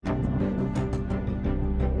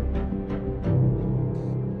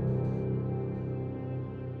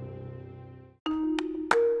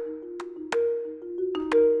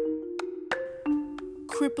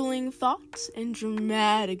Crippling thoughts and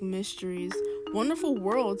dramatic mysteries, wonderful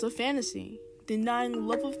worlds of fantasy, denying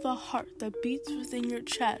love of the heart that beats within your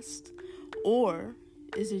chest. Or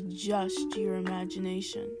is it just your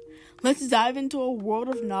imagination? Let's dive into a world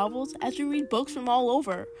of novels as we read books from all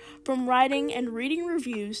over, from writing and reading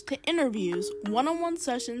reviews to interviews, one-on-one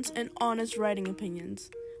sessions, and honest writing opinions.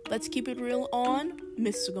 Let's keep it real on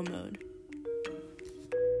Mystical Mode.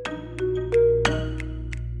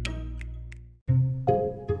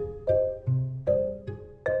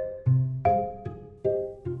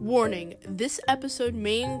 Warning, this episode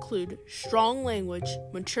may include strong language,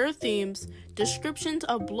 mature themes, descriptions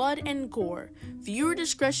of blood and gore. Viewer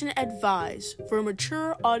discretion advised for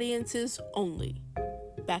mature audiences only.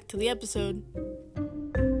 Back to the episode.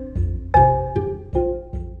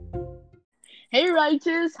 Hey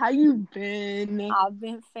Righteous, how you been? I've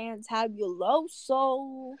been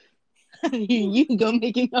fantabuloso. You go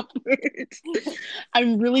making up words.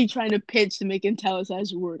 I'm really trying to pitch to make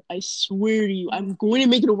italicized word. I swear to you, I'm going to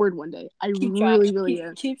make it a word one day. Keep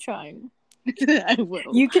am. Keep trying. I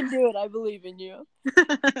will. You can do it. I believe in you.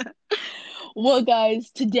 Well,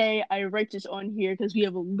 guys, today I Righteous on here because we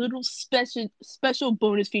have a little special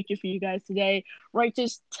bonus feature for you guys today.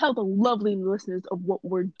 Righteous, tell the lovely listeners of what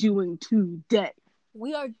we're doing today.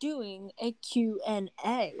 We are doing a Q&A.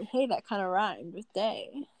 Hey, that kind of rhymed with day.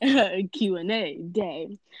 Q&A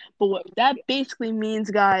day. But what that basically means,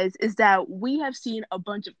 guys, is that we have seen a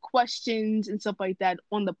bunch of questions and stuff like that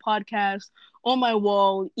on the podcast, on my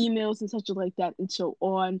wall, emails and such like that, and so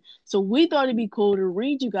on. So we thought it'd be cool to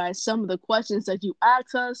read you guys some of the questions that you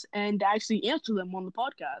asked us and actually answer them on the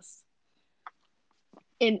podcast.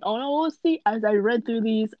 In all honesty, as I read through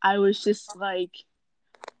these, I was just like,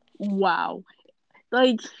 wow.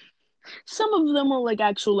 Like, some of them are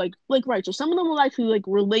actual Righteous. Some of them are actually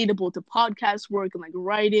relatable to podcast work and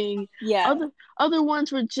writing. Yeah. Other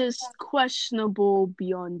ones were just questionable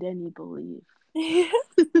beyond any belief.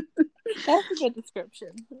 That's a good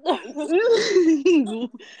description.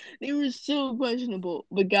 They were so questionable.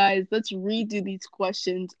 But guys, let's redo these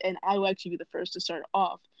questions, and I will actually be the first to start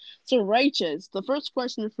off. So Righteous, the first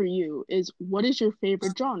question for you is, what is your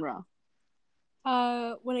favorite genre?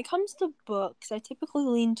 When it comes to books, I typically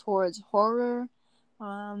lean towards horror,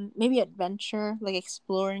 maybe adventure, like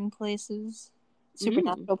exploring places,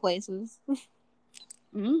 supernatural places.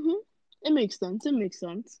 It makes sense.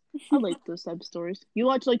 I like those type of stories. You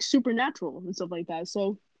watch Supernatural and stuff like that,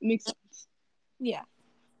 so it makes sense. Yeah.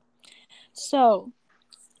 So,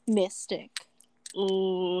 Mystic.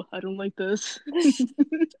 Oh, I don't like this.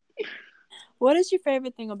 What is your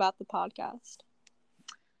favorite thing about the podcast?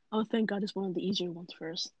 Oh, thank God it's one of the easier ones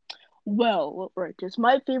first. Well, Righteous,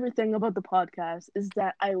 my favorite thing about the podcast is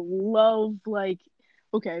that I love,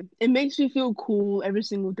 it makes me feel cool every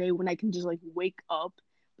single day when I can just, wake up,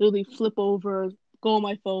 literally flip over, go on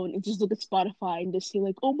my phone, and just look at Spotify and just see,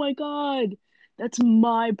 oh my God, that's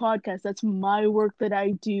my podcast. That's my work that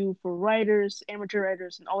I do for writers, amateur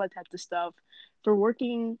writers, and all that type of stuff. For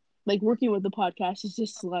working with the podcast is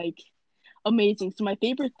just, amazing. So my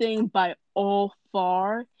favorite thing by all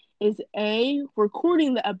far is A,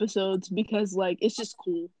 recording the episodes because it's just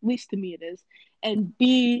cool, at least to me it is, and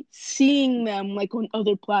B, seeing them on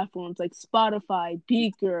other platforms like Spotify,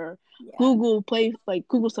 Beaker, Google Play,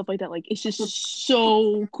 Google stuff like that. It's just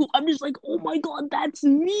so cool. I'm just oh my God, that's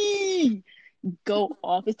me. Go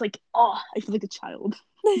off. It's I feel like a child.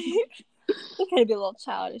 You can be a little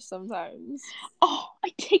childish sometimes. Oh,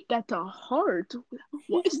 I take that to heart.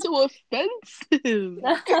 Why so offensive?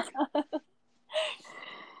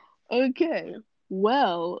 Okay,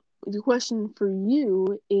 well, the question for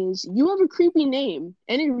you is, you have a creepy name.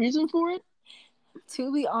 Any reason for it? To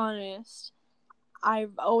be honest,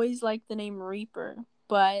 I've always liked the name Reaper,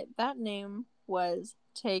 but that name was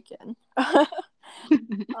taken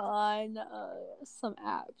on some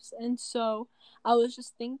apps. And so I was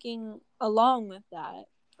just thinking along with that,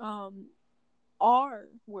 R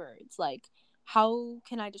words, how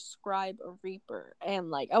can I describe a Reaper?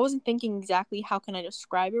 And I wasn't thinking exactly how can I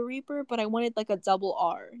describe a Reaper, but I wanted a double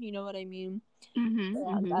R, you know what I mean?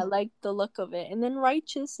 I liked the look of it. And then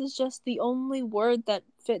Righteous is just the only word that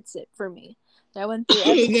fits it for me. I went through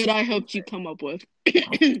that I helped you come up with.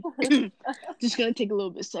 Just gonna take a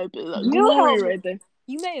little bit of glory right there.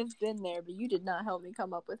 You may have been there, but you did not help me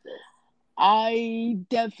come up with it. I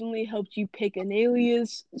definitely helped you pick an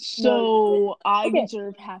alias, so I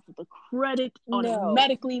deserve half of the credit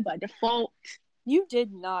automatically by default. You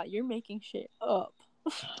did not. You're making shit up.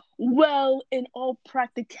 Well, in all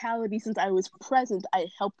practicality, since I was present, I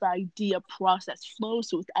helped the idea process flow,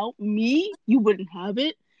 so without me, you wouldn't have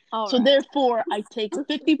it. Therefore, I take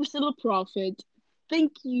 50% of the profit,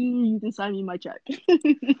 thank you. You can sign me my check.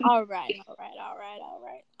 All right.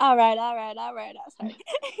 Sorry.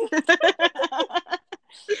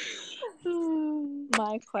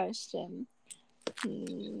 My question.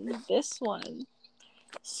 This one.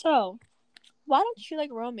 So, why don't you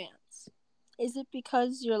like romance? Is it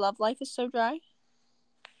because your love life is so dry?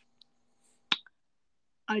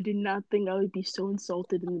 I did not think I would be so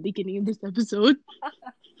insulted in the beginning of this episode.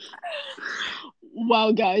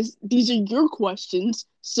 Wow, guys, these are your questions.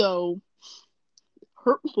 So,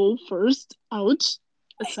 hurtful first. Ouch.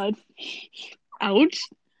 Aside, ouch.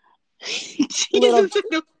 Little,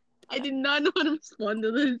 Jesus, I did not know how to respond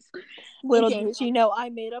to this. little Okay. did you know I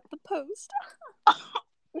made up the post. I'm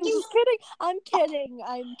just kidding.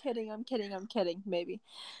 I'm kidding. Maybe.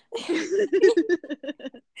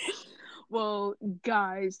 Well,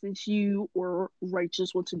 guys, since you or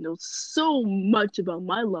Righteous want to know so much about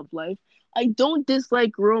my love life, I don't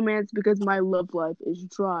dislike romance because my love life is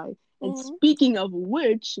dry. And Mm-hmm. speaking of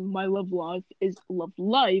which, my love life is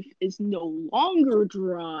no longer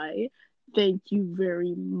dry. Thank you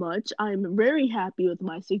very much. I'm very happy with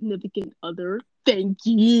my significant other. Thank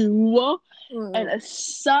you. And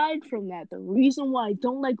aside from that, the reason why I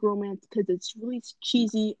don't like romance because it's really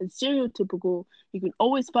cheesy and stereotypical. You can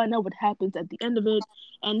always find out what happens at the end of it,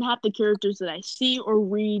 and half the characters that I see or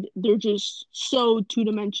read, they're just so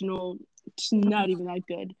two-dimensional. It's not even that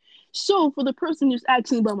good. So, for the person who's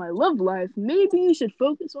asking about my love life, maybe you should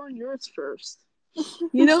focus on yours first.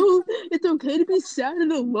 You know, it's okay to be sad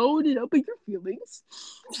and alone and open your feelings.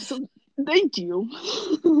 So, thank you.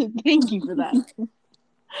 Thank you for that.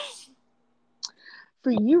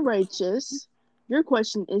 For you, Righteous, your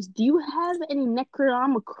question is, do you have any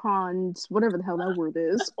Necronomicons, whatever the hell that word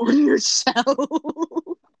is, on your shelf?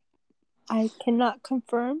 I cannot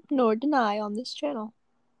confirm nor deny on this channel.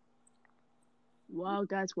 Wow,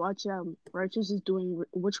 guys, watch out. Righteous is doing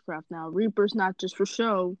witchcraft now. Reaper's not just for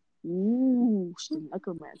show. Ooh, she's a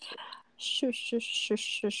necromancer.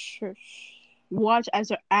 Shush. Watch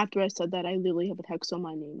after I said that, I literally have a hex on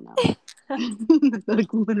my name now.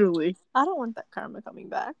 Like, literally. I don't want that karma coming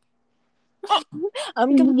back.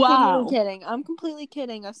 I'm completely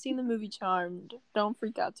kidding. I've seen the movie Charmed. Don't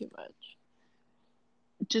freak out too much.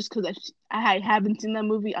 Just because I haven't seen that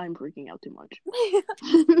movie, I'm freaking out too much.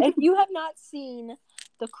 If you have not seen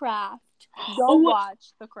The Craft, go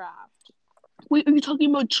watch The Craft. Wait, are you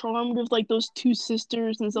talking about Charmed with like those two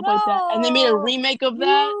sisters and stuff like that? And they made a remake of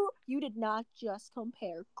that? You did not just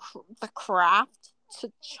compare The Craft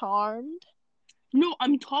to Charmed. No,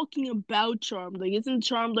 I'm talking about Charmed. Like, isn't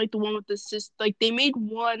Charmed like the one with the sister? Like, they made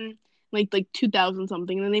one like 2000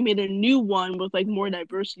 something, and then they made a new one with like more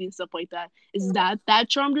diversity and stuff like that. Is that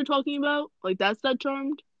Charmed you're talking about? Like, that's that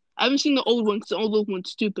Charmed? I haven't seen the old one because the old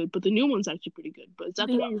one's stupid, but the new one's actually pretty good. But is that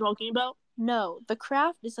the one you're talking about? No, The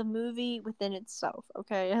Craft is a movie within itself.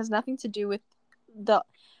 Okay, it has nothing to do with the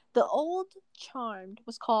old Charmed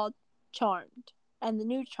was called Charmed, and the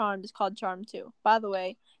new Charmed is called Charmed 2. By the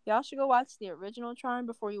way, y'all should go watch the original Charmed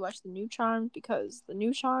before you watch the new Charmed, because the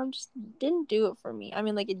new Charmed just didn't do it for me. I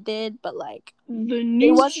mean, like, it did, but like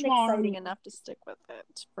it wasn't exciting enough to stick with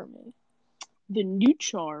it for me. The new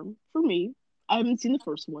Charm for me, I haven't seen the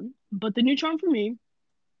first one, but the new Charm for me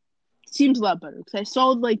seems a lot better because I saw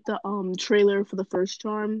like the trailer for the first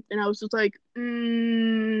Charm, and I was just like,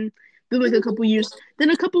 Then like a couple of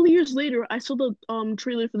years later, I saw the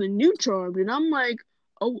trailer for the new Charm, and I'm like,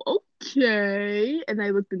 oh, okay. And I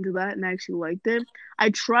looked into that and I actually liked it. I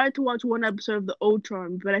tried to watch one episode of the old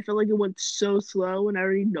Charm, but I felt like it went so slow, and I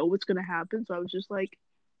already know what's gonna happen, so I was just like,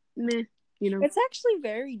 meh, you know. It's actually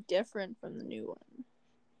very different from the new one.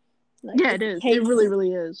 Like, yeah, it is. It really,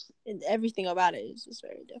 really is. And everything about it is just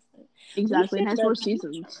very different. Exactly. It has more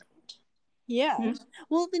seasons. Yeah. Mm-hmm.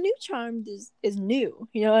 Well, the new Charmed is new.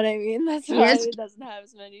 You know what I mean? That's why it doesn't have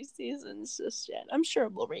as many seasons just yet. I'm sure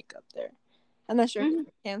it will rank up there. I'm not sure if it's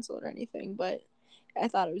canceled or anything, but I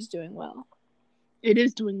thought it was doing well. It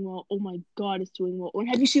is doing well. Oh my god, it's doing well.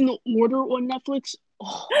 Have you seen The Order on Netflix?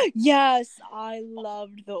 Oh. Yes, I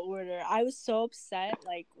loved The Order. I was so upset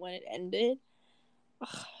like when it ended.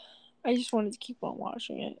 I just wanted to keep on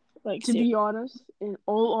watching it. Like, to be honest, in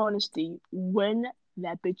all honesty, when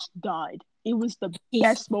that bitch died, it was the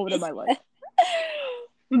best moment of my life.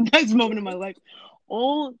 Best moment of my life.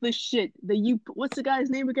 All the shit that what's the guy's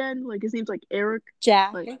name again? Like, his name's like Eric.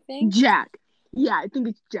 Jack, like, I think. Jack. Yeah, I think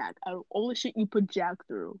it's Jack. Out of all the shit you put Jack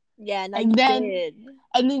through, Yeah, no, And you then did.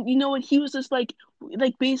 you know what? He was just like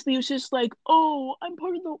basically it was just like, oh, I'm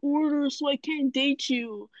part of the order, so I can't date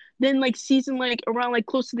you. Then like season like around like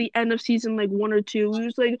close to the end of season like 1 or 2, he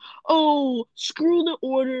was like, oh, screw the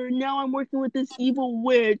order. Now I'm working with this evil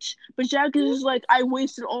witch. But Jack is just like, I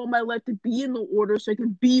wasted all my life to be in the order so I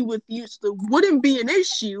could be with you, so there wouldn't be an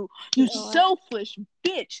issue. You God. selfish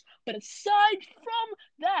bitch. But aside from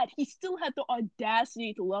that, he still had the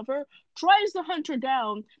audacity to love her, tries to hunt her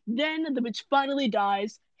down, then the bitch finally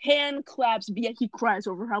dies, hand claps, but yet he cries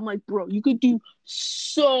over her. I'm like, bro, you could do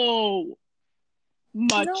so You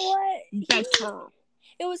know much what? better.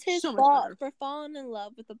 It was his So much fault better. for falling in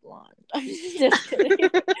love with a blonde. I'm just kidding.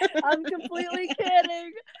 I'm completely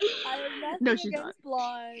kidding. I have No, nothing she's not. against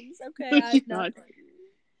blondes. Okay, No, I she's have not. nothing.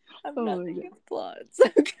 I have Oh my nothing god. against blondes.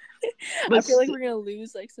 Okay. I But feel like we're gonna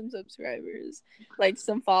lose like some subscribers, like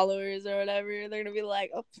some followers or whatever. They're gonna be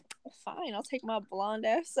like, "Oh, fine, I'll take my blonde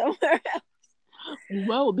ass somewhere else."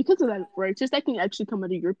 well, because of that, right? Just that can actually come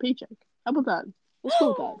out of your paycheck. How about that? Let's go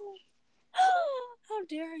with that. How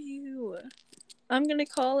dare you? I'm gonna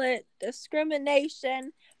call it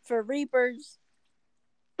discrimination for reapers.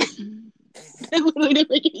 I literally didn't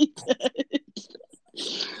make any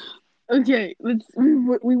sense. Okay,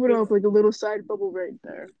 we went off like a little side bubble right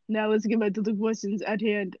there. Now let's get back to the questions at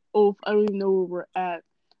hand. Oh, I don't even know where we're at.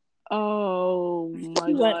 Oh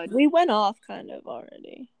my god. We went off kind of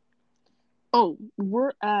already. Oh,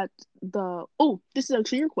 we're at the. Oh, this is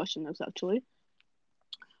actually your question. That's actually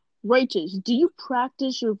Righteous. Do you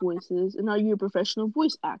practice your voices, and are you a professional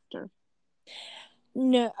voice actor?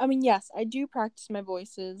 No, I mean, yes, I do practice my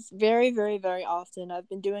voices very, very, very often. I've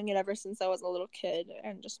been doing it ever since I was a little kid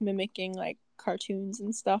and just mimicking like cartoons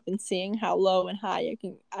and stuff and seeing how low and high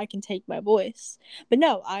I can take my voice. But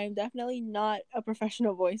no, I'm definitely not a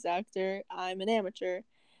professional voice actor. I'm an amateur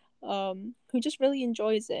who just really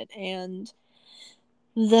enjoys it, and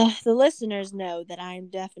the listeners know that I'm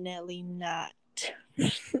definitely not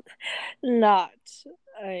not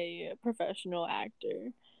a professional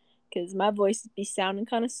actor because my voice be sounding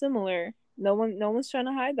kind of similar. No one's trying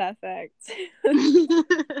to hide that fact.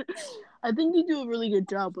 I think you do a really good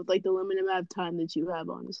job with like the limited amount of time that you have.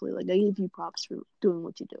 Honestly, like I give you props for doing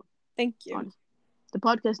what you do. Thank you. Honestly, the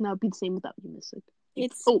podcast now would be the same without you, Mystic.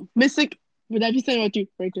 It's Oh, Mystic. Without you saying about you,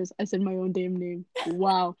 Righteous, I said my own damn name.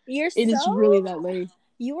 Wow, you're it is so really that late.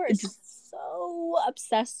 you are It's so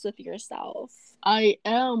obsessed with yourself. I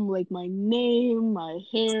am like my name, my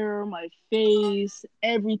hair, my face,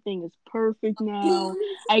 everything is perfect now.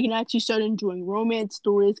 I can actually start enjoying romance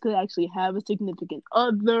stories because I actually have a significant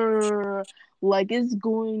other. Like it's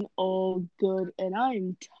going all good, and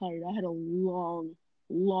I'm tired. I had a long,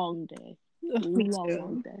 long day, Me long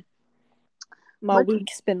too. day. My But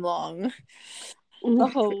week's been long. The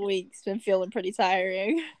whole week's been feeling pretty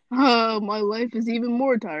tiring. my life is even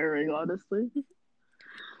more tiring, honestly.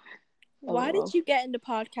 Why did LOL. you get into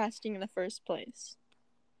podcasting in the first place?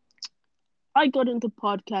 I got into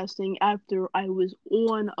podcasting after I was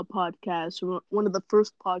on a podcast, one of the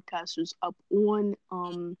first podcasters up on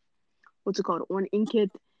what's it called, on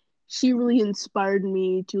Inkit. She really inspired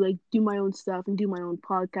me to like do my own stuff and do my own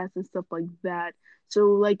podcast and stuff like that.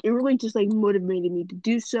 So like it really just like motivated me to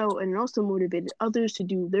do so, and it also motivated others to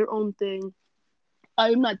do their own thing.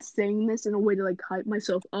 I'm not saying this in a way to like hype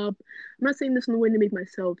myself up. I'm not saying this in a way to make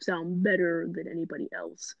myself sound better than anybody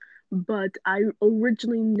else. But I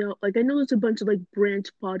originally know, like, I know there's a bunch of like branch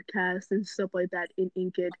podcasts and stuff like that in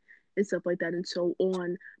Inked and stuff like that and so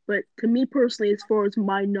on. But to me personally, as far as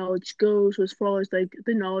my knowledge goes, or as far as like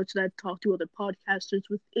the knowledge that I've talked to other podcasters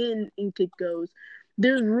within Inked goes,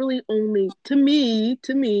 there's really only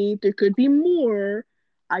there could be more.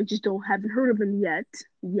 I just don't haven't heard of them yet.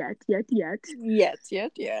 Yet.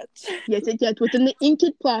 Within the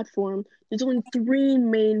Inkit platform, there's only three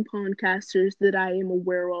main podcasters that I am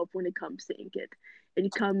aware of when it comes to Inkit.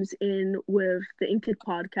 It comes in with the Inkit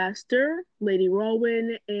podcaster, Lady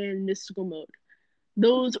Rawin, and Mystical Mode.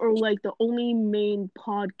 Those are like the only main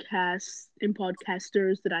podcasts and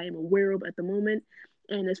podcasters that I am aware of at the moment.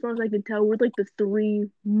 And as far as I can tell, we're like the three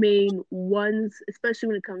main ones, especially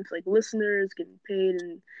when it comes to like listeners getting paid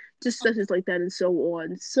and just stuff like that and so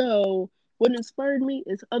on. So what inspired me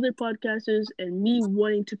is other podcasters and me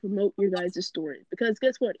wanting to promote your guys' story. Because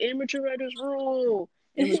guess what? Amateur writers rule.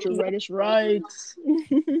 Amateur writers rights.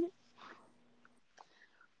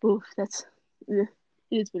 Oof, that's it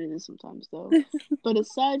is what it is sometimes though. But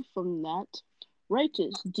aside from that,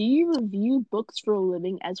 Righteous, do you review books for a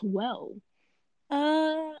living as well?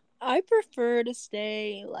 I prefer to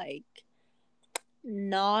stay like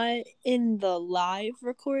not in the live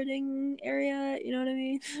recording area, you know what I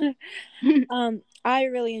mean? I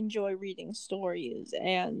really enjoy reading stories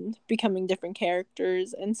and becoming different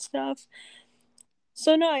characters and stuff.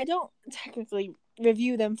 So no, I don't technically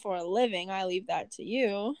review them for a living. I leave that to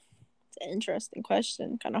you. It's an interesting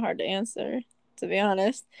question, kind of hard to answer, to be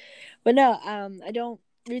honest. But no, I don't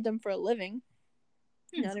read them for a living.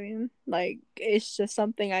 You know what I mean? Like, it's just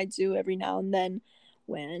something I do every now and then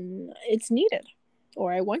when it's needed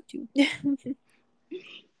or I want to.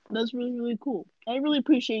 That's really, really cool. I really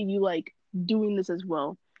appreciate you like doing this as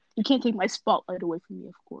well. You can't take my spotlight away from me,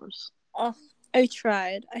 of course. Oh, I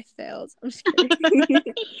tried. I failed. I'm just kidding.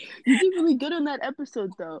 You did really good on that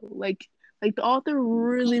episode though. Like the author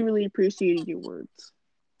really, really appreciated your words.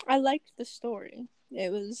 I liked the story.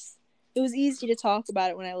 It was easy to talk about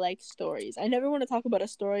it when I like stories. I never want to talk about a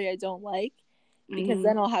story I don't like because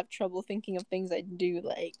then I'll have trouble thinking of things I do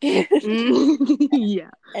like. Yeah.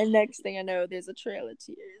 And next thing I know, there's a trail of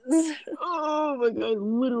tears. Oh my god,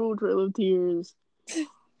 literal trail of tears.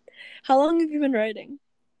 How long have you been writing?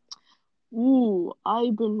 Ooh,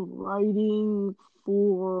 I've been writing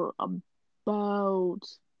for about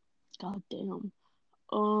goddamn.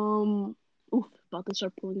 Oof, about to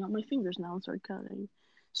start pulling out my fingers now and start counting.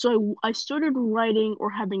 So I started writing or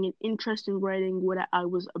having an interest in writing when I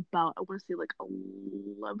was about, I want to say like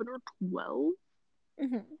 11 or 12.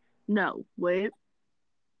 Mm-hmm. No, wait.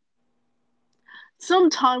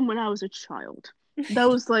 Sometime when I was a child. That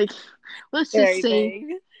was like, let's just Very say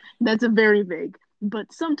vague. that's a very vague.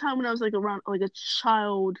 But sometime when I was like around like a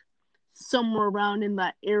child, somewhere around in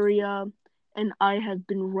that area, and I have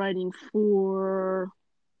been writing for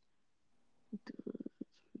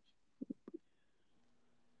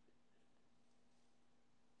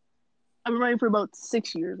I've been writing for about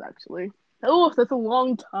 6 years actually. Oh, that's a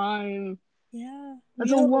long time. Yeah.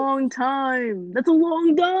 That's a long time. That's a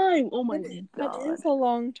long time. Oh my That god. is a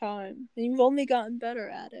long time. And you've only gotten better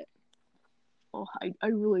at it. Oh, I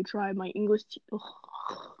really try. My English. Oh,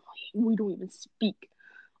 we don't even speak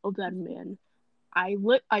of that man. I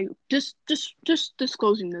just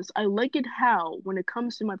disclosing this. I like it how when it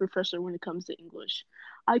comes to my professor, when it comes to English,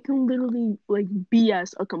 I can literally like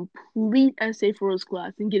BS a complete essay for his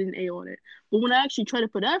class and get an A on it. But when I actually try to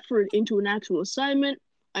put effort into an actual assignment,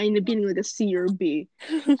 I end up getting like a C or a B,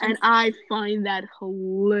 and I find that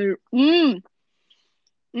hilarious.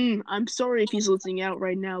 I'm sorry if he's listening out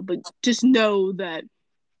right now, but just know that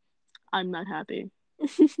I'm not happy.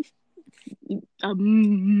 I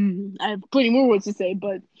have plenty more words to say,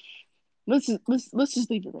 but let's just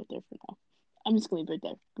leave it right there for now. I'm just gonna leave it right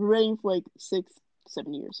there. Been writing for like 6,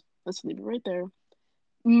 7 years. Let's leave it right there.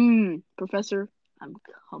 Professor, I'm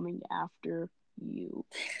coming after you.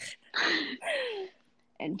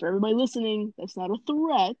 And for everybody listening, that's not a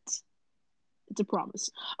threat. It's a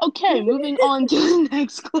promise. Okay, moving on to the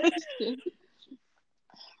next question.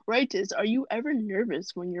 Rightus, are you ever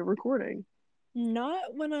nervous when you're recording?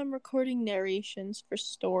 Not when I'm recording narrations for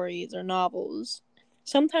stories or novels.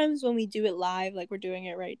 Sometimes when we do it live, like we're doing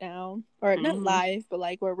it right now, or not live, but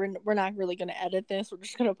like we're not really gonna edit this. We're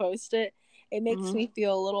just gonna post it. It makes me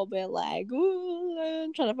feel a little bit like, ooh,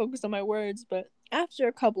 I'm trying to focus on my words. But after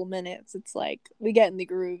a couple minutes, it's like we get in the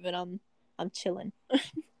groove, and I'm chilling.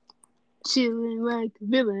 Chilling like a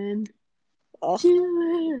villain. Oh,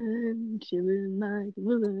 Chilling like a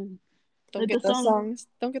villain. don't Like get the that song. song.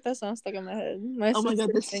 Don't get that song stuck in my head. My Oh my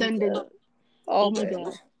god, sister sings Descendant. it all Oh my day.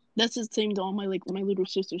 god. That's the same to all my little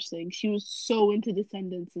sister sing. She was so into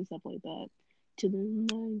Descendants and stuff like that. Chilling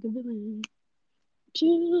like a villain.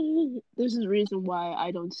 Chilling. There's a reason why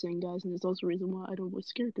I don't sing, guys, and there's also a reason why I don't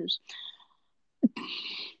voice characters.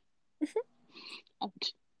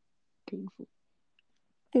 Ouch. Painful.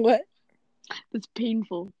 What? That's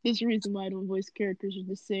painful. There's a reason why I don't voice characters or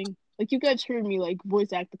just sing. Like you guys heard me like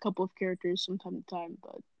voice act a couple of characters from time to time,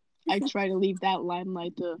 but I try to leave that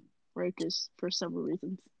limelight to writers for several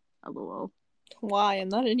reasons. LOL. Why? I'm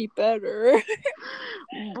not any better.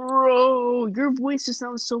 Bro, your voice just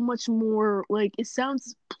sounds so much more like it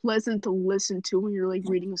sounds pleasant to listen to when you're like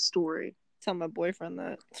reading a story. Tell my boyfriend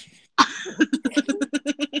that.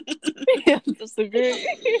 Yeah, disagree.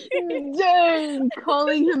 Dang,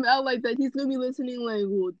 calling him out like that, he's gonna be listening like,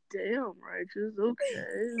 well, damn, righteous,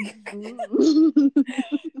 okay.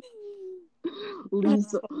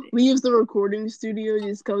 leaves the recording studio,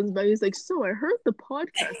 just comes back. He's like, so I heard the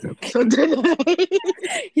podcast episode today.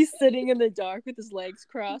 He's sitting in the dark with his legs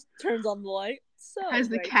crossed, turns on the light. So has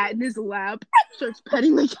the cat in his lap, starts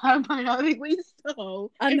petting the cat biotically.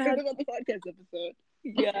 So I heard about the podcast episode.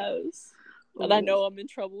 Yes. And I know I'm in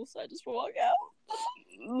trouble, so I just walk out.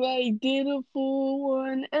 Like did a full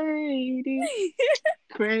 180.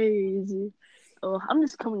 Crazy. Oh, I'm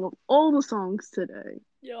just coming up with all the songs today.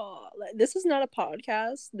 Yo, like, this is not a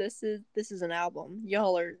podcast. This is an album.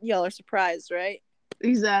 Y'all are surprised, right?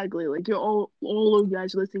 Exactly. Like you're all of you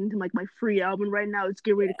guys listening to like my free album right now. It's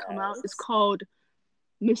getting ready to come out. It's Yes. called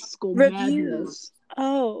Mystical Reviews. Madness.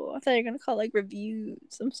 Oh, I thought you were gonna call it, like, reviews.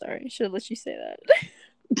 I'm sorry. I should have let you say that.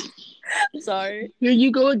 Sorry. Here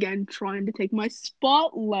you go again, trying to take my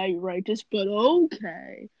spotlight, Righteous, but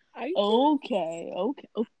okay. I Okay. Okay.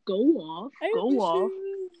 Oh, go off. I Go have off.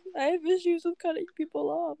 issues. I have issues with cutting people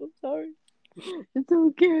off. I'm sorry. It's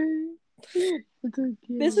okay. It's okay.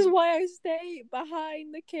 This is why I stay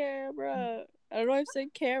behind the camera. I don't know if I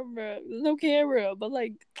said camera. There's no camera, but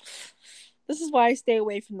like, this is why I stay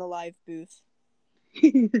away from the live booth.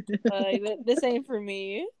 This ain't for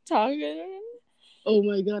me. Talking. Oh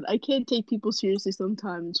my god, I can't take people seriously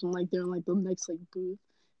sometimes when like they're in like the next like booth.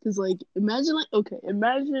 Cause like imagine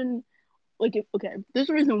like if, okay, there's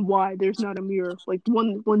a reason why there's not a mirror, like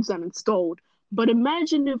one's not installed. But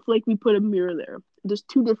imagine if like we put a mirror there. There's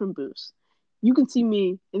two different booths. You can see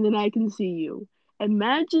me and then I can see you.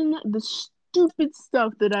 Imagine the stupid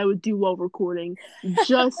stuff that I would do while recording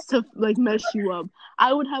just to like mess you up.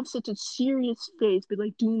 I would have such a serious face, but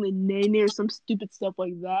like doing the nay or some stupid stuff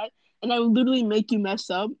like that, and I would literally make you mess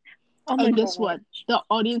up. Oh my And guess god. what? The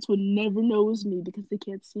audience would never know it was me because they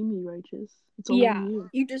can't see me, Righteous. It's all Yeah, on you.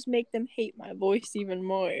 you just make them hate my voice even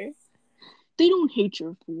more. They don't hate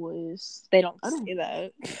your voice. They don't I don't. say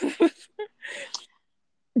that.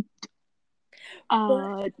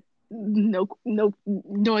 Uh, no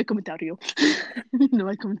hay comentario. No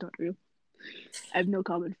hay comentario. I have no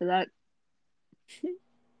comment for that.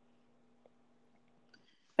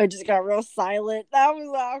 I just got real silent. That was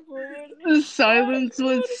awkward. The silence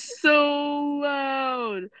was so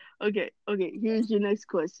loud. Okay. Here's your next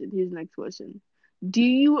question. Do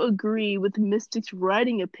you agree with Mystic's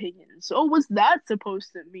writing opinions? Oh, what's that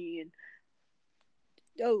supposed to mean?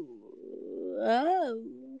 Oh. Oh.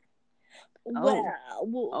 Oh.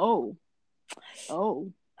 Well.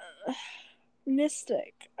 Oh.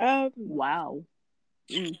 Mystic. Wow.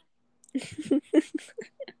 Mm.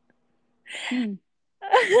 Hmm.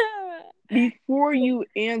 Before you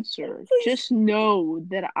answer, just know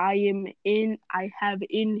that I have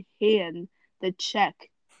in hand the check,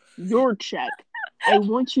 your check. I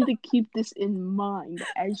want you to keep this in mind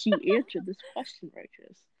as you answer this question,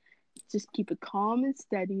 Righteous. Just keep it calm and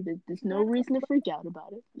steady. There's no reason to freak out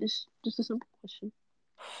about it. Just a simple question.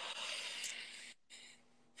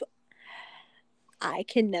 I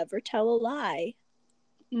can never tell a lie.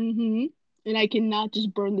 Mm-hmm. And I cannot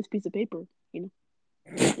just burn this piece of paper, you know.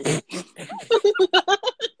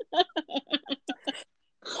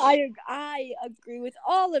 I agree with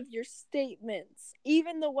all of your statements,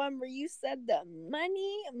 even the one where you said the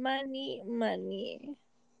money, money, money,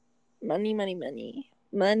 money,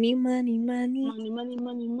 money, money, money, money, money.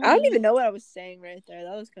 Money. I don't even know what I was saying right there.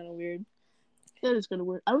 That was kind of weird. That is kind of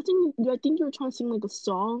weird. I think you were trying to sing like a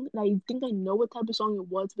song, and I think I know what type of song it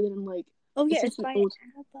was, but then I'm like, Oh yeah, it's such an by old.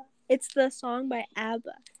 ABBA. It's the song by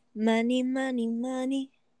ABBA. Money, money,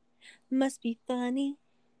 money, must be funny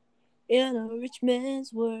in a rich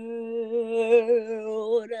man's world.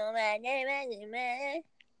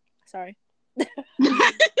 Sorry.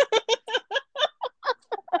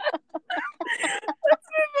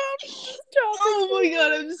 Oh my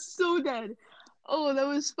god, I'm so dead. Oh, that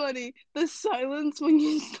was funny. The silence when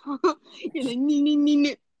you stop. You're like,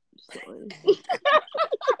 nee. Sorry.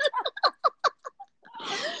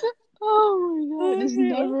 Oh my god, there's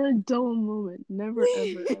never a dull moment. Never,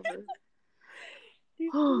 ever, ever.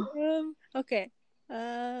 Okay.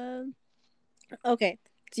 Okay.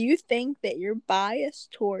 Do you think that you're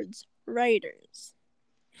biased towards writers?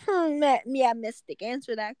 Yeah, Mystic.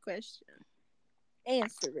 Answer that question.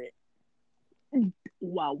 Answer it.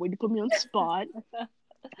 Wow, way to put me on spot.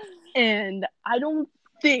 And I don't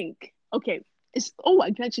think. Okay,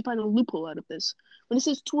 I can actually find a loophole out of this. When it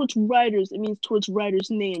says towards writers, it means towards writers'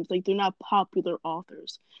 names, like they're not popular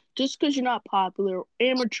authors. Just because you're not popular,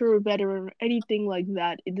 amateur, veteran, or anything like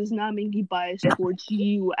that, it does not make me biased towards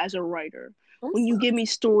you as a writer. When you give me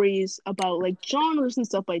stories about like genres and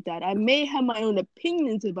stuff like that, I may have my own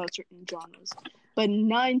opinions about certain genres, but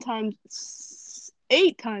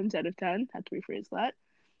 8 times out of 10, I have to rephrase that,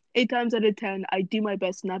 8 times out of 10, I do my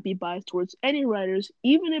best to not be biased towards any writers,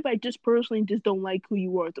 even if I just personally just don't like who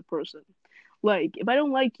you are as a person. Like, if I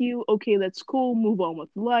don't like you, okay, that's cool, move on with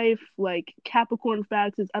life. Like, Capricorn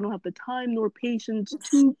facts is I don't have the time nor patience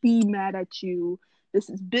to be mad at you. This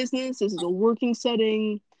is business, this is a working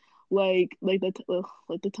setting. like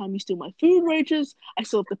the time you steal my food, Righteous. I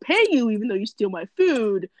still have to pay you, even though you steal my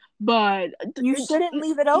food. But You shouldn't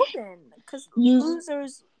leave it open, because you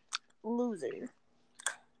losers losers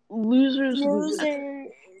lose.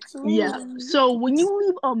 Yeah. lose. So when you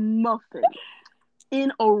leave a muffin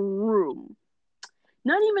in a room,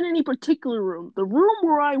 not even any particular room, the room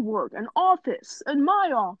where I work, an office, in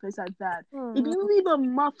my office at that. If you leave a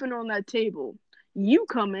muffin on that table, you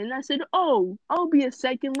come in. I said, "Oh, I'll be a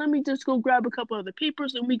second. Let me just go grab a couple of the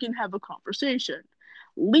papers and we can have a conversation."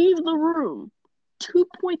 Leave the room.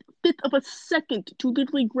 2.5 of a second to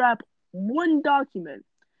literally grab one document.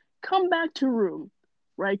 Come back to room.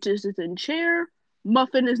 Righteous is in chair.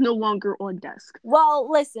 Muffin is no longer on desk. Well,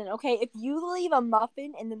 listen, okay, if you leave a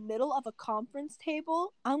muffin in the middle of a conference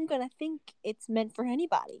table, I'm gonna think it's meant for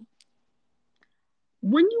anybody.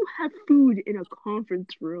 When you have food in a conference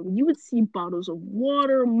room, you would see bottles of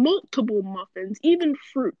water, multiple muffins, even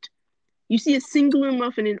fruit. You see a singular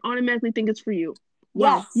muffin and automatically think it's for you.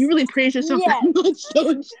 Wow, Yes. you really praise yourself Yes. that much,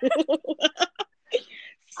 don't you?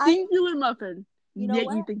 I- Singular muffin, You know yet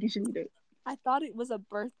what? you think you should eat it. I thought it was a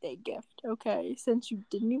birthday gift, okay, since you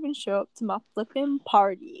didn't even show up to my flipping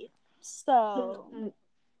party. So,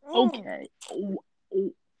 Okay.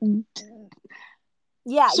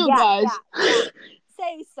 yeah, So, guys, yeah.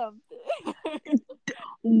 Say something.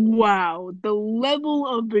 wow, the level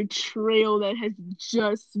of betrayal that has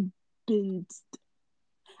just been.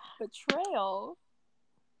 Betrayal?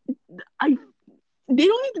 They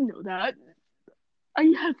don't even know that. I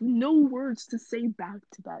have no words to say back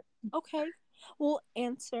to that. Okay, we'll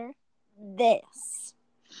answer this.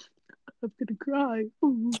 I'm gonna cry.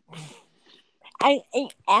 I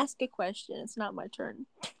ask a question. It's not my turn.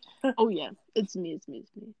 Oh yeah, it's me.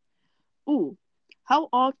 Ooh, how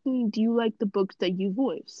often do you like the books that you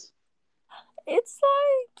voice? It's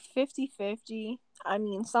like 50-50. I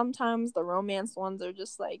mean, sometimes the romance ones are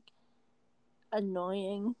just like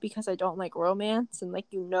annoying because I don't like romance, and like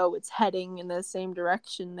it's heading in the same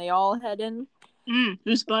direction they all head in.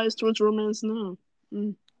 Who's biased towards romance now?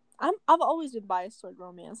 I've always been biased toward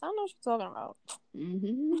romance. I don't know what you're talking about.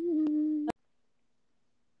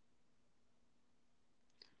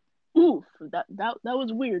 Ooh, that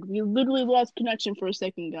was weird. We literally lost connection for a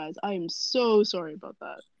second, guys. I am so sorry about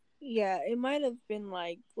that. Yeah, it might have been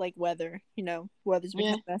like weather. Weather's been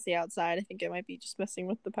Yeah. kind of messy outside. I think it might be just messing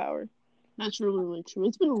with the power. That's really, really true.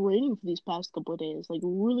 It's been raining for these past couple of days, like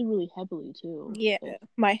really, really heavily too. Yeah,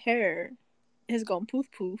 my hair has gone poof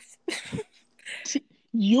poof.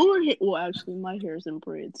 Your hair, well, actually, my hair is in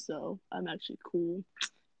braids, so I'm actually cool.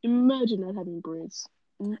 Imagine not having braids.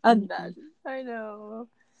 Imagine. I know.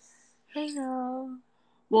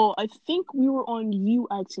 Well, I think we were on you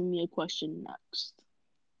asking me a question next.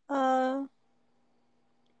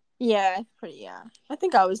 Yeah, I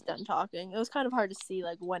think I was done talking. It was kind of hard to see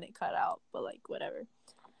like when it cut out, but like whatever.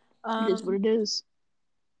 It is what it is.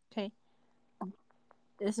 Okay.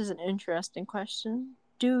 This is an interesting question.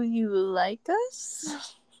 Do you like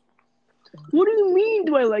us? What do you mean,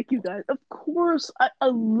 do I like you guys? Of course, I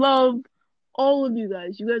love all of you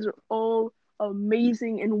guys. You guys are all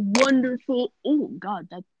amazing and wonderful. Oh, God,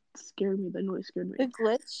 that scared me. That noise scared me. The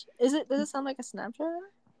glitch? Does it sound like a Snapchat?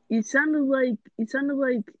 It sounded like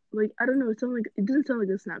I don't know. It didn't sound like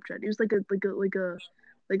a Snapchat. It was like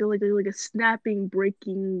a snapping,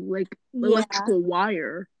 breaking, like electrical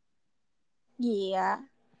wire. Yeah.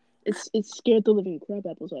 It scared the living crap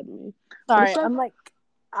apples out of me. Sorry,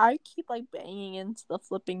 I keep like banging into the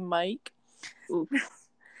flipping mic. Oof.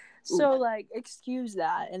 So like, excuse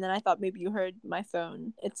that. And then I thought maybe you heard my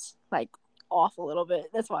phone. It's like off a little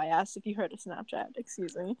bit. That's why I asked if you heard a Snapchat.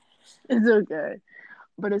 Excuse me. It's okay.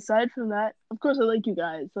 But aside from that, of course, I like you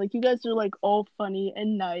guys. Like, you guys are like all funny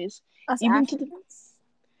and nice. Us Even actors?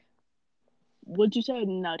 What'd you say? I did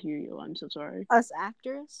not hear you. I'm so sorry. Us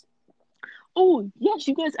actors? Oh yes,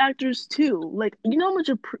 you guys actors too. Like, you know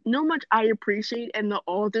how much I appreciate and the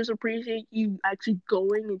authors appreciate you actually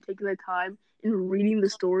going and taking the time and reading the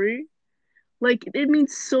story. Like, it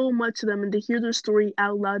means so much to them, and to hear their story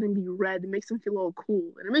out loud and be read, it makes them feel all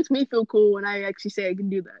cool, and it makes me feel cool when I actually say I can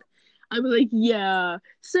do that. I'd be like, yeah,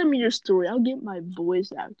 send me your story. I'll get my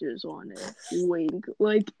voice actors on it. Wink.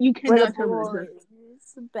 Like, you cannot tell me that.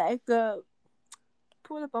 Back up.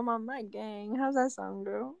 Pull up on my mic, gang. How's that song,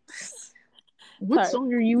 girl? What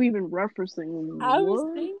song are you even referencing? I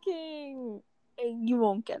was thinking you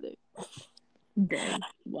won't get it. Dang.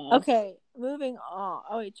 Wow. Okay, moving on.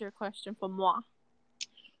 Oh, it's your question for moi.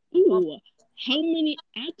 Ooh, how many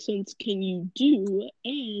accents can you do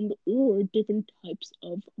and or different types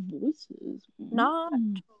of voices? Not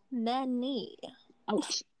many.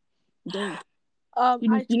 Ouch. Dang. I You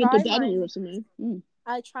didn't try put that on my your resume.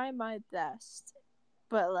 I try my best,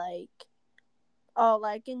 but like all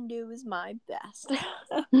I can do is my best.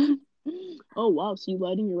 Oh wow, so you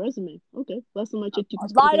lied in your resume. Okay, last time I checked, you can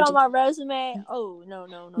still Lied on graduate. my resume. Oh no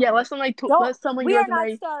no no Yeah, no! Don't. last time on We your are not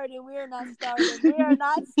resume. starting. We are not starting. We are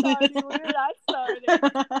not starting. We are not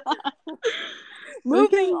starting.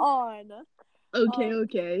 Moving Okay, on. okay, Um.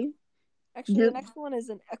 okay. Actually, the You're next one is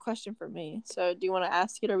a question for me. So, do you want to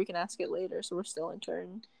ask it, or we can ask it later? So we're still in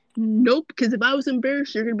turn. Nope. Because if I was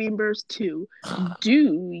embarrassed, you're gonna be embarrassed too. Do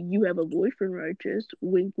you have a boyfriend, Righteous?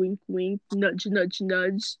 Wink, wink, wink. Nudge, nudge,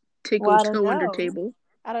 nudge. Well, Tickle I don't toe under know. table.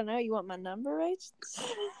 I don't know. You want my number, right?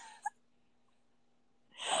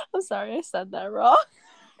 I'm sorry, I said that wrong.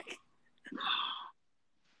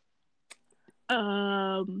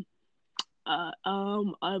 Um. I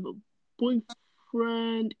have a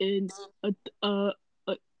boyfriend and a a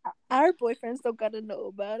Our boyfriends don't gotta know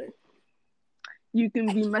about it. you can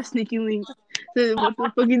be my sneaky link. So what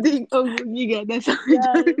the fucking thing? Oh, you got that. Yes.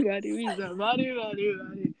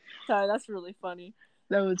 Sorry, that's really funny.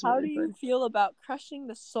 That was How really do you fun. feel about crushing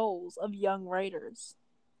the souls of young writers?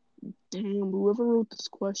 Damn, whoever wrote this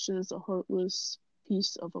question is a heartless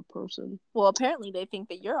piece of a person. Well, apparently they think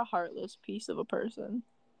that you're a heartless piece of a person.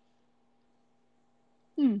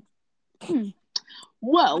 Hmm.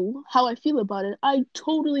 Well, how I feel about it, I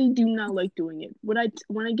totally do not like doing it. When I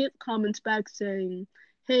get comments back saying,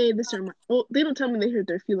 "Hey, this are my," well, they don't tell me they hurt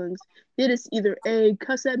their feelings. They just either A,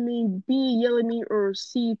 cuss at me, B, yell at me, or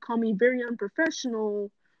C, call me very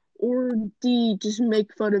unprofessional, or D, just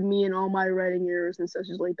make fun of me and all my writing errors and such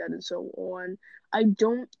as like that and so on. I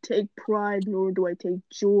don't take pride nor do I take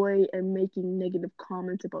joy in making negative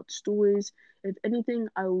comments about stories. If anything,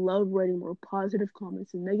 I love writing more positive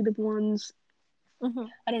comments than negative ones. Mm-hmm.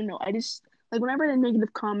 I don't know. I just like when I write a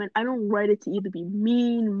negative comment, I don't write it to either be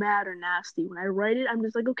mean, mad, or nasty. When I write it, I'm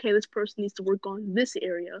just like, okay, this person needs to work on this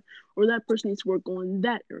area, or that person needs to work on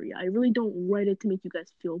that area. I really don't write it to make you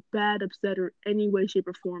guys feel bad, upset, or any way, shape,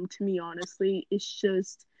 or form. To me, honestly, it's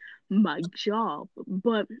just my job.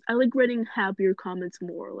 But I like writing happier comments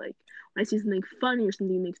more. Like when I see something funny or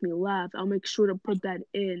something that makes me laugh, I'll make sure to put that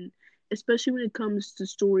in, especially when it comes to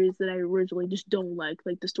stories that I originally just don't like.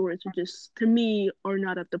 Like the stories are just, to me, are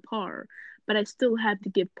not up to par. But I still have to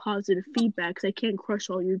give positive feedback because I can't crush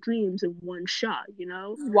all your dreams in one shot, you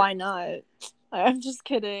know? Why not? I'm just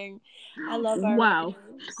kidding. I love our Wow.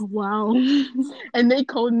 writers. Wow. And they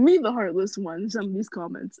called me the heartless one in some of these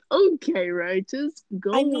comments. Okay, right? Just I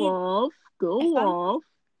go mean, off. if Go I'm off.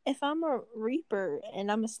 if I'm a reaper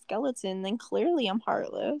and I'm a skeleton, then clearly I'm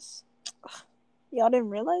heartless. Y'all didn't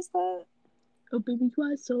realize that? Oh, baby, you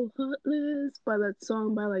are so heartless. By that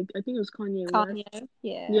song by, like, I think it was Kanye West. Kanye.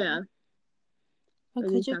 Yeah. Yeah. How I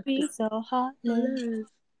think could you that's be so heartless? heartless.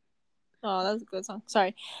 Oh, that was a good song.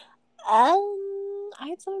 Sorry. I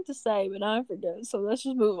had something to say, but now I forget. So let's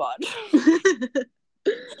just move on.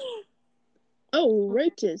 Oh,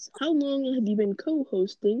 righteous. How long have you been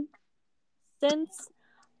co-hosting? Since,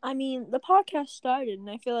 I mean, the podcast started, and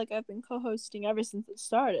I feel like I've been co-hosting ever since it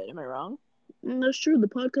started. Am I wrong? That's true. The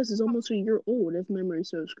podcast is almost a year old, if memory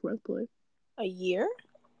serves correctly. A year?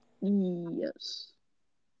 Yes.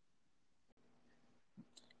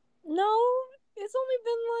 No, it's only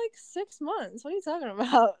been like 6 months. What are you talking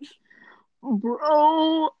about?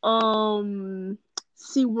 Bro,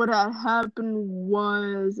 see what had happened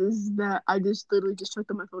was is that I just literally just checked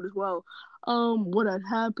on my phone as well. What had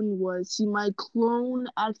happened was, see, my clone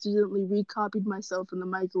accidentally recopied myself in the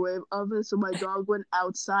microwave oven, so my dog went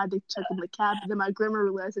outside to check on the cat, but then my grandma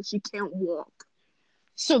realized that she can't walk.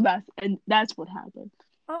 So that's what happened.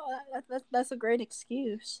 Oh, that's a great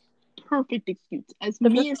excuse. Perfect excuse. As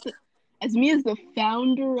me as the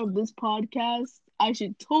founder of this podcast, I was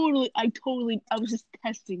just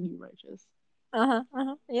testing you, Righteous.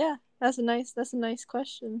 Yeah, that's a nice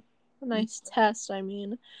question. A nice test, I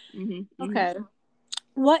mean. Mm-hmm. Okay.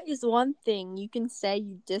 What is one thing you can say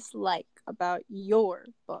you dislike about your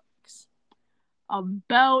books?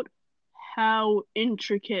 About how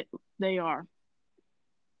intricate they are.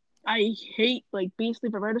 I hate, like, basically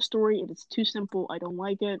if I write a story, if it's too simple, I don't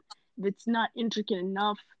like it. If it's not intricate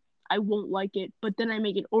enough, I won't like it. But then I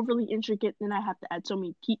make it overly intricate, then I have to add so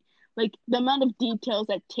many like the amount of details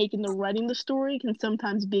that take into writing the story can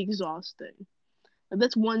sometimes be exhausting. Like,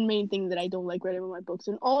 that's one main thing that I don't like writing with my books.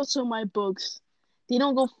 And also my books, they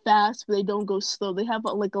don't go fast, but they don't go slow. They have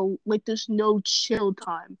like there's no chill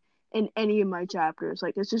time in any of my chapters.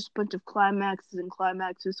 Like it's just a bunch of climaxes and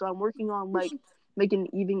climaxes. So I'm working on like making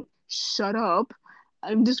even shut up.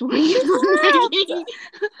 I'm just working on writing.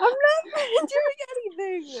 I'm not doing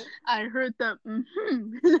anything. I heard that.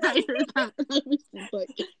 I heard that. I was just like,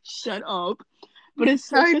 shut up. But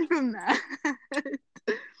aside from that,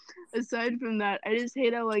 I just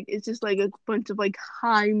hate how like it's just like a bunch of like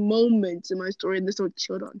high moments in my story and there's no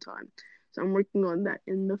chill on time. So I'm working on that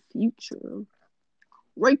in the future.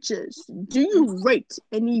 Righteous, do you write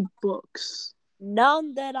any books?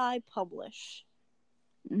 None that I publish.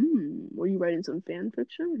 Were you writing some fan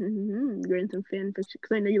fiction? You're writing some fan fiction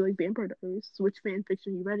because I know you like Vampire Diaries. So which fan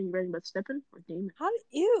fiction are you writing? You writing about Stefan or Damon?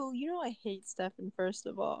 Ew, you know I hate Stefan, first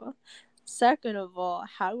of all. Second of all,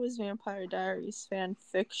 how is Vampire Diaries fan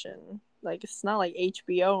fiction? Like, it's not like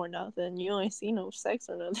HBO or nothing. You only see no sex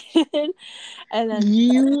or nothing. And then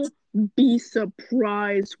You be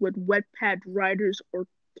surprised what Wattpad writers are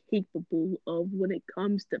capable of when it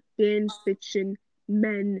comes to fan fiction,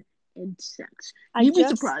 men, and sex. You'd be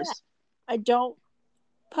surprised. I don't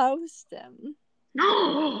post them.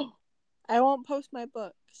 No, I won't post my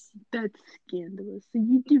books. that's scandalous. So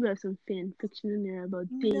you do have some fan fiction in there about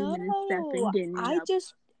Damon and Stefan getting up.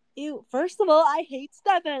 Ew. First of all, I hate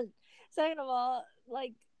Stefan. Second of all,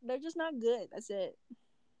 like, they're just not good. That's it.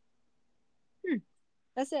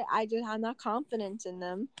 That's it. I'm not confident in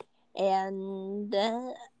them, and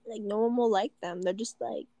like no one will like them. They're just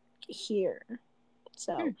like here.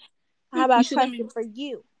 So, how about a question for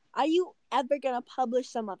you? Are you ever gonna publish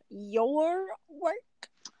some of your work?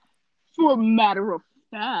 For a matter of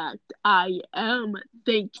fact, I am.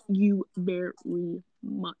 Thank you very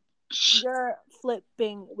much. You're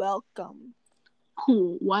flipping welcome.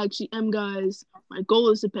 Cool. Well, I actually am, guys. My goal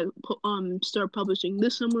is to start publishing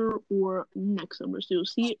this summer or next summer, so you'll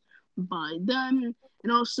see it by then.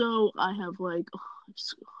 And also, I have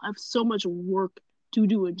so much work to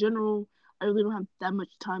do in general. I really don't have that much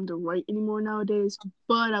time to write anymore nowadays,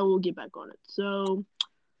 but I will get back on it. So,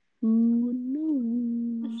 who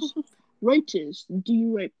knows? Righteous, do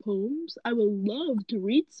you write poems? I would love to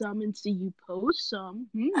read some and see you post some.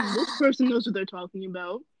 This person knows what they're talking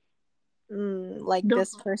about.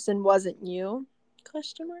 This person wasn't you?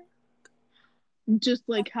 Question mark. Just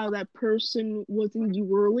like how that person wasn't you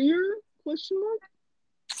earlier? Question mark.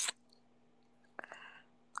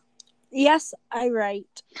 Yes, I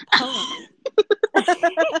write poems.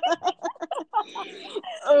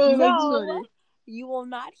 Oh, that's funny. You will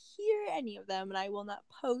not hear any of them, and I will not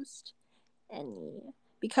post any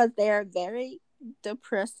because they are very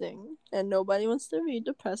depressing, and nobody wants to read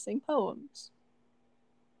depressing poems.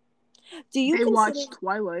 Do you watch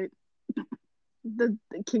Twilight? The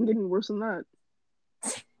can't get any worse than that.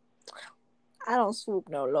 I don't swoop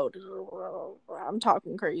no load. I'm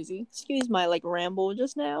talking crazy. Excuse my ramble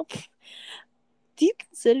just now. Do you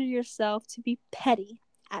consider yourself to be petty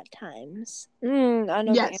at times? I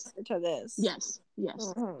know the answer to this. Yes.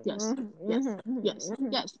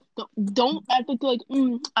 Don't act like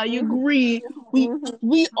I agree.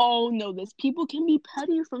 We all know this. People can be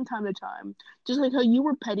petty from time to time. Just like how you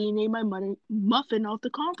were petty and ate my muffin off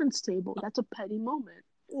the conference table. That's a petty moment.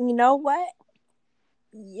 You know what?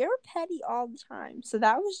 You're petty all the time. So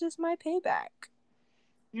that was just my payback.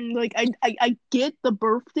 Like, I get the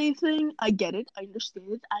birthday thing. I get it. I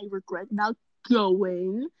understand it. I regret not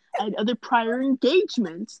going. I had other prior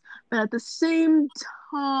engagements. But at the same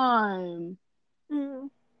time,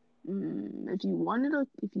 if you wanted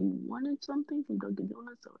something from Dunkin'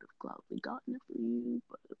 Donuts, I would have gladly gotten it for you.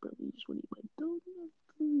 But I probably just wouldn't eat my donuts.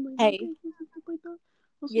 Hey,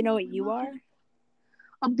 you know what you are?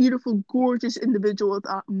 A beautiful, gorgeous individual with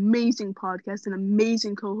an amazing podcast, an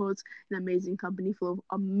amazing co-host, an amazing company full of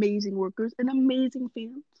amazing workers, and amazing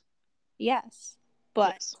fans. Yes,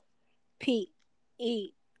 but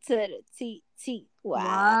P-E to the T-T.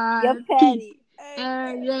 Wow. You're petty.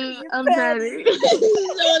 Yeah, I'm petty.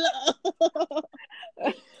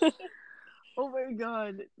 Oh my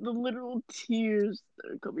god, the literal tears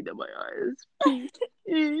that are coming down my eyes.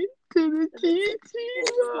 P-E to the T-T.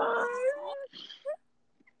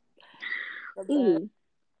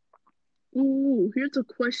 Ooh, here's a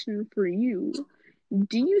question for you.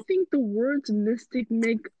 Do you think the words mystic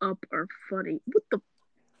make up are funny? What the?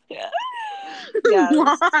 Yeah.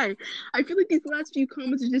 Why? I feel like these last few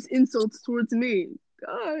comments are just insults towards me.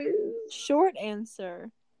 Guys. Short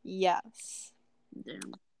answer, yes.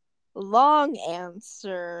 Damn. Long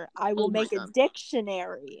answer, I will make a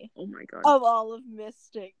dictionary. Oh my god. Of all of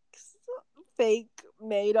Mystic's fake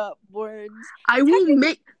made up words. I will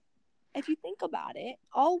make. If you think about it,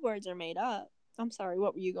 all words are made up. I'm sorry,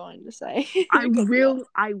 what were you going to say? I will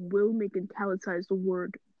make italicized a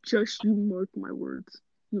word. Just you mark my words.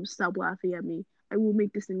 You stop laughing at me. I will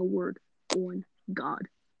make this thing a word. On God.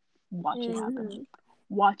 Watch it happen.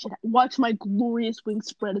 Watch it. Watch my glorious wings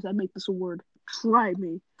spread as I make this a word. Try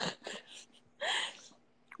me.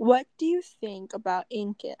 What do you think about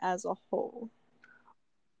Inkit as a whole?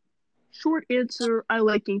 Short answer, I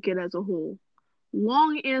like Inkit as a whole.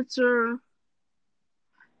 Long answer,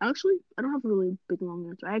 actually, I don't have a really big long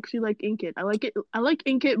answer. I actually like Inkit. I like it. I like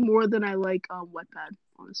Inkit more than I like Wattpad,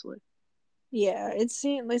 honestly. Yeah, it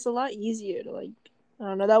seemed it's a lot easier to like. I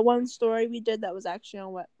don't know, that one story we did that was actually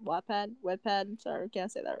on Wattpad. Sorry, I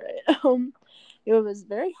can't say that right. It was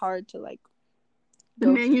very hard to like The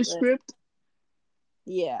go through it. manuscript.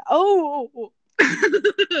 Yeah. Oh.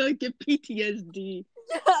 Get PTSD.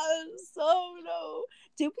 So no.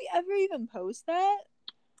 Did we ever even post that?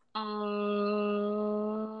 I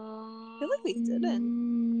feel like we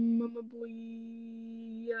didn't.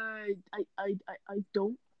 I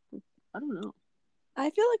don't. I don't know. I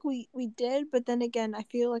feel like we did, but then again, I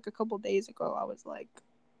feel like a couple days ago I was like,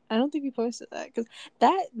 I don't think we posted that because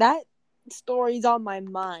that story's on my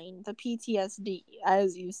mind. The PTSD,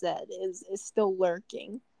 as you said, is still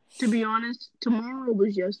lurking. To be honest, tomorrow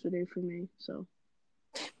was yesterday for me. So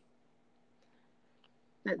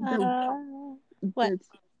What?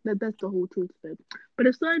 that's the whole truth of it. But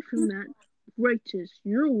aside from that, Righteous,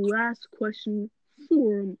 your last question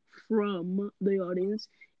from the audience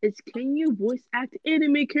is: can you voice act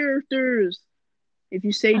anime characters? If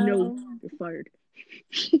you say no, you're fired.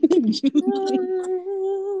 I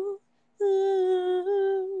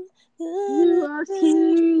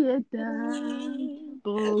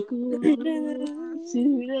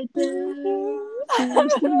know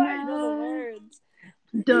the words.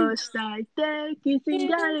 どうしたいってキス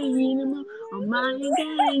がいいのもお前が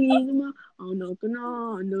いいのもおのこ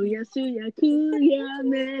ののやすやくや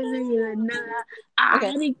めるならあ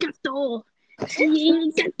りがとうあ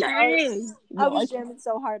りがとう I was jamming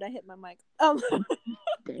so hard I hit my mic.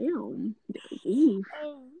 Damn.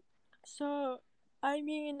 So I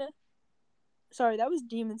mean, sorry, that was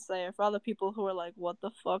Demon Slayer for all the people who are like, what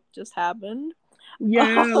the fuck just happened?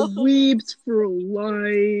 Yeah, weeps for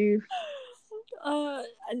life.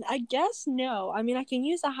 And I guess no. I mean, I can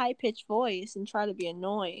use a high pitched voice and try to be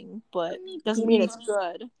annoying, but doesn't mean it's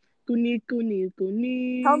good. Kuni, kuni,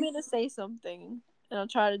 kuni. Tell me to say something, and I'll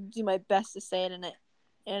try to do my best to say it in an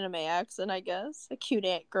anime accent. I guess a cute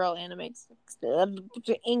girl anime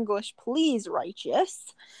English, please,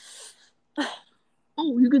 Righteous.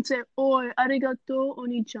 Oh, you could say, "Oi, arigato,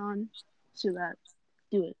 oni-chan." So that,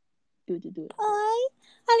 do it. Do it. Oi,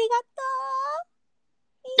 arigato,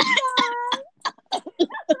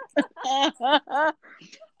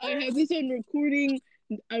 I have this on recording.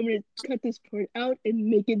 I'm gonna cut this part out and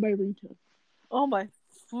make it my ringtone. Oh my.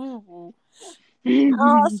 Oh,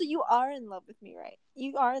 so you are in love with me, right?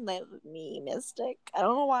 You are in love with me, Mystic. I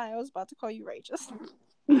don't know why I was about to call you Righteous.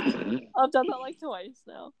 I've done that like twice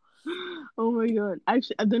now. Oh my god.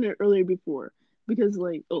 Actually, I've done it earlier before. Because,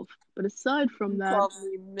 like, oh, but aside from that. Call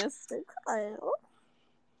me Mystic.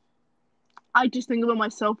 I just think about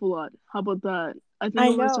myself a lot. How about that? I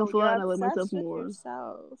think about myself a lot and I like myself more.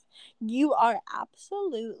 Yourself. You are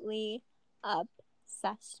absolutely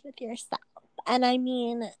obsessed with yourself. And I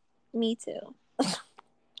mean, me too.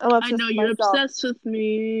 I know you're obsessed with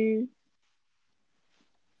me.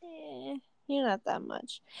 You're not that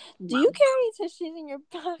much. Wow. Do you carry tissues in your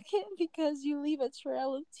pocket because you leave a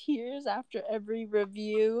trail of tears after every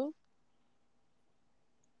review?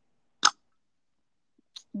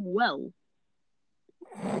 Well.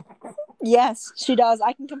 Yes, she does.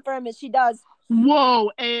 I can confirm it. She does.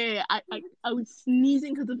 Whoa, hey, I was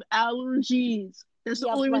sneezing because of allergies. That's the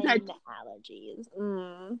only reason allergies.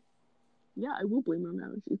 Yeah, I will blame on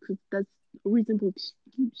allergies because that's a reasonable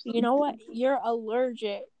excuse. You know what? You're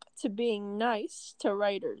allergic to being nice to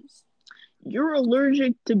writers. You're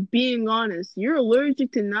allergic to being honest. You're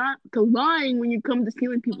allergic to lying when you come to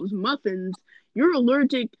stealing people's muffins. You're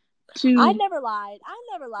allergic to. I never lied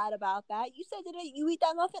about that. You said that you eat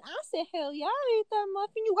that muffin. I said, hell yeah, I eat that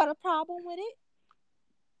muffin. You got a problem with it?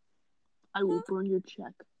 I will burn your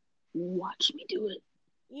check. Watch me do it.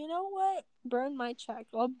 You know what? Burn my check.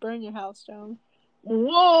 I'll burn your house down.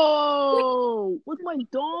 Whoa! With my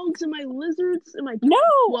dogs and my lizards and my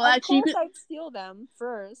well, actually, I'd steal them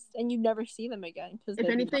first, and you never see them again. If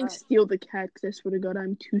anything, steal the cat. Because I swear to God,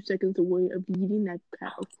 I'm 2 seconds away of eating that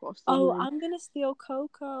cat across the room. I'm gonna steal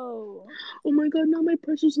Coco. Oh my God! Not my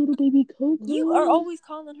precious little baby Coco. You are always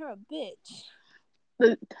calling her a bitch.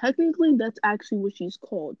 Technically, that's actually what she's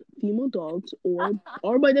called. Female dogs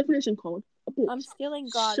are by definition called a bitch. I'm stealing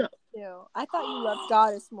Goddess too. I thought you loved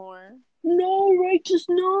Goddess more. No, Righteous,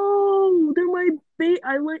 no. They're my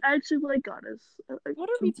I actually like Goddess. What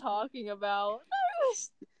are we talking about?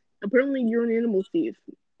 Apparently, you're an animal thief.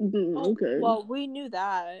 Oh, Okay. well, we knew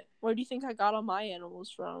that. Where do you think I got all my animals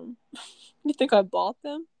from? You think I bought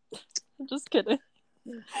them? I'm just kidding.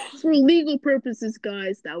 For legal purposes,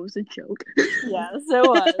 guys, that was a joke. Yes, it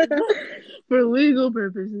was. For legal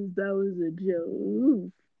purposes, that was a joke.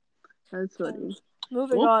 Ooh, that's funny.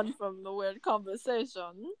 Moving Well, on from the weird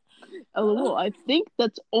conversation. LOL. I think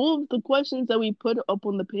that's all of the questions that we put up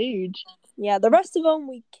on the page. Yeah, the rest of them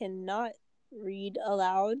we cannot read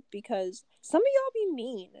aloud because some of y'all be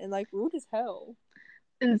mean and like rude as hell.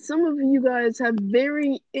 And some of you guys have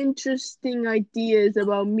very interesting ideas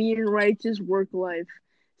about me and Righteous work life.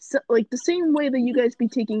 So, like the same way that you guys be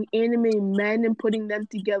taking anime men and putting them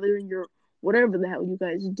together in your whatever the hell you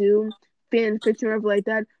guys do, fan fiction or whatever like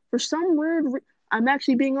that. For some I'm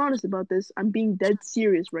actually being honest about this. I'm being dead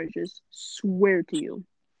serious, Righteous. Swear to you.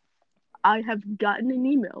 I have gotten an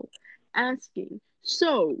email asking,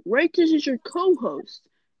 so Righteous is your co-host.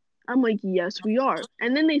 I'm like, yes, we are.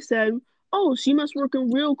 And then they said, oh, so you must work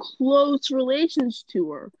in real close relations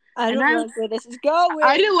to her. I And don't like where this is going.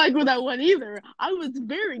 I didn't like where that went either. I was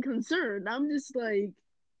very concerned. I'm just like,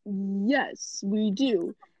 yes, we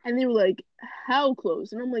do. And they were like, how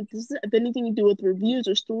close? And I'm like, does this have anything to do with reviews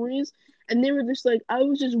or stories? And they were just like, I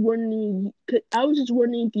was just wondering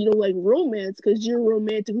if you don't like romance because you're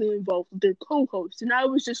romantically involved with their co-host. And I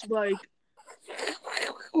was just like,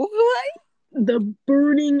 What? the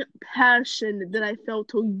burning passion that I felt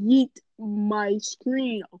to yeet my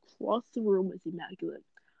screen across the room was immaculate.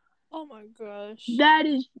 Oh my gosh.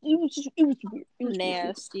 It was weird. It was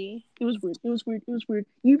nasty. Weird. It was weird. It was weird. It was weird.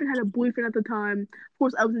 You even had a boyfriend at the time. Of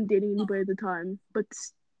course, I wasn't dating anybody at the time, but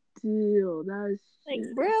still, that's like,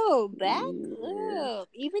 bro, back up.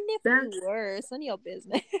 Even if we were, it's none of your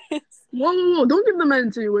business. Whoa! Don't give them an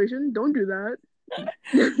insinuation. Don't do that.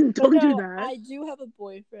 Don't do that. I do have a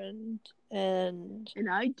boyfriend, and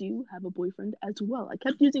I do have a boyfriend as well. I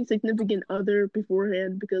kept using significant other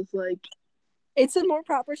beforehand because, like, it's a more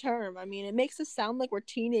proper term. I mean, it makes us sound like we're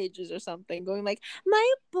teenagers or something, going like,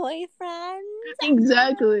 my boyfriend.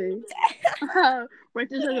 Exactly.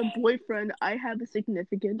 Righteous has a boyfriend. I have a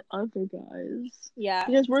significant other, guys. Yeah.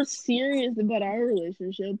 Because we're serious about our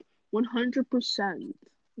relationship. 100%.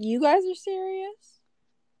 You guys are serious?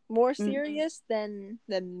 More serious than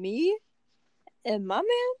me and my man?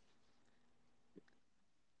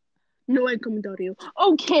 No comentario.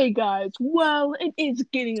 Okay, guys. Well, it is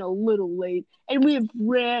getting a little late, and we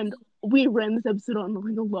ran this episode on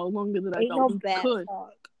like a lot longer than I thought we could.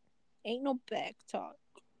 Ain't no back talk.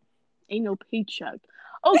 Ain't no paycheck.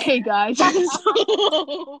 Okay, guys.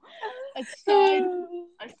 So, aside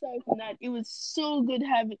from that, it was so good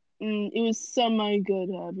having. It was semi-good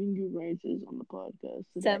having you Righteous on the podcast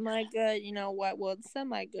today. Semi-good, you know what? Well, it's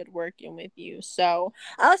semi-good working with you. So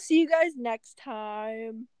I'll see you guys next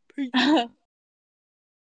time. Peace.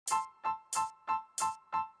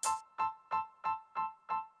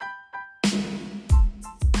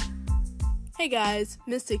 Hey guys,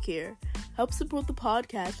 Mystic here. Help support the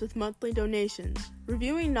podcast with monthly donations.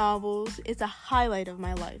 Reviewing novels is a highlight of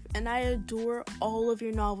my life, and I adore all of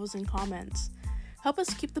your novels and comments. Help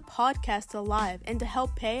us keep the podcast alive and to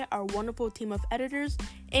help pay our wonderful team of editors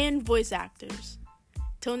and voice actors.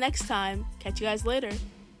 Till next time, catch you guys later.